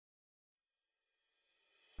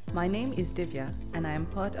My name is Divya and I am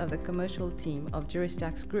part of the commercial team of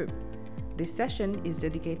JurisTax Group. This session is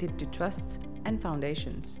dedicated to trusts and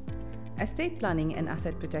foundations. Estate planning and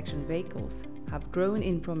asset protection vehicles have grown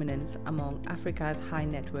in prominence among Africa's high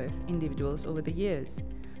net worth individuals over the years.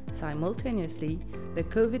 Simultaneously, the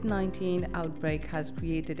COVID-19 outbreak has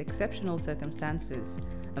created exceptional circumstances,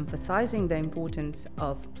 emphasizing the importance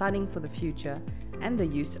of planning for the future and the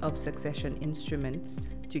use of succession instruments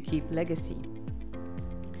to keep legacy.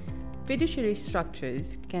 Fiduciary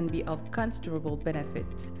structures can be of considerable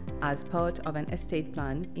benefit as part of an estate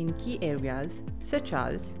plan in key areas such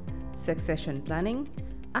as succession planning,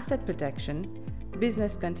 asset protection,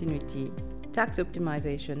 business continuity, tax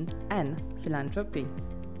optimization, and philanthropy.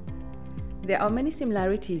 There are many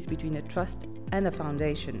similarities between a trust and a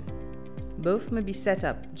foundation. Both may be set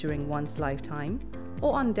up during one's lifetime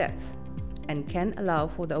or on death and can allow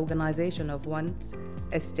for the organization of one's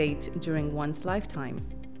estate during one's lifetime.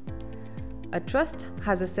 A trust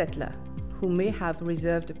has a settlor who may have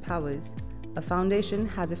reserved powers. A foundation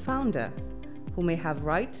has a founder who may have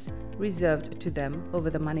rights reserved to them over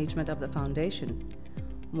the management of the foundation.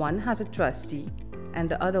 One has a trustee and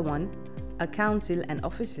the other one a council and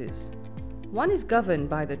officers. One is governed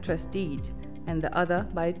by the trust deed and the other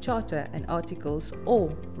by a charter and articles or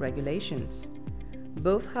regulations.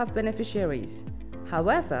 Both have beneficiaries.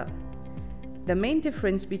 However, the main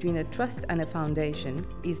difference between a trust and a foundation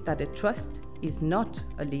is that a trust is not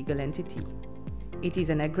a legal entity. It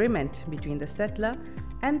is an agreement between the settlor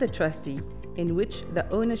and the trustee in which the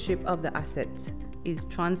ownership of the assets is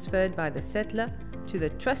transferred by the settlor to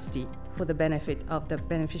the trustee for the benefit of the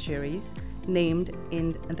beneficiaries named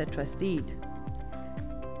in the trust deed.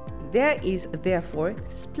 There is therefore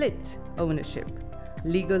split ownership,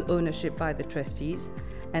 legal ownership by the trustees,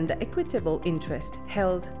 and the equitable interest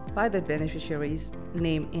held by the beneficiaries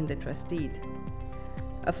named in the trust deed.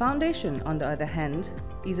 A foundation, on the other hand,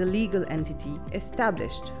 is a legal entity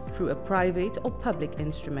established through a private or public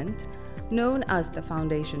instrument known as the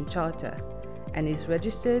Foundation Charter and is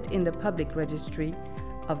registered in the public registry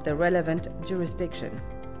of the relevant jurisdiction.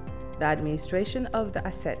 The administration of the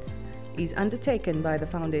assets is undertaken by the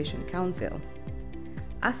Foundation Council.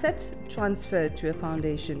 Assets transferred to a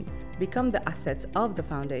foundation become the assets of the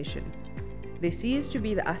foundation. They cease to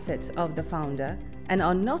be the assets of the founder and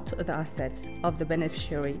are not the assets of the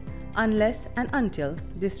beneficiary unless and until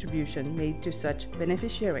distribution made to such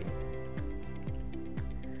beneficiary.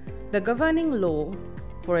 The governing law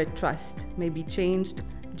for a trust may be changed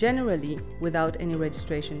generally without any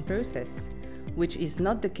registration process, which is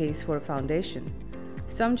not the case for a foundation.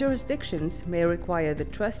 Some jurisdictions may require the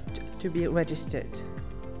trust to be registered.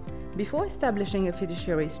 Before establishing a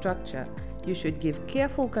fiduciary structure, you should give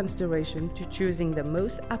careful consideration to choosing the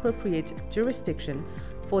most appropriate jurisdiction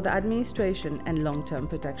for the administration and long-term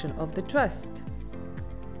protection of the trust.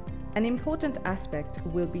 An important aspect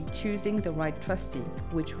will be choosing the right trustee,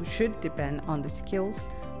 which should depend on the skills,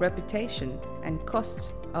 reputation, and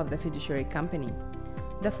costs of the fiduciary company.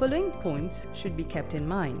 The following points should be kept in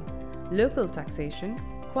mind: local taxation,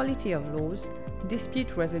 quality of laws,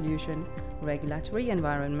 dispute resolution, regulatory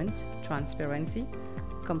environment, transparency,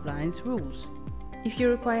 compliance rules. If you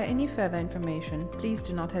require any further information, please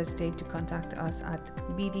do not hesitate to contact us at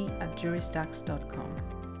bd@juristax.com.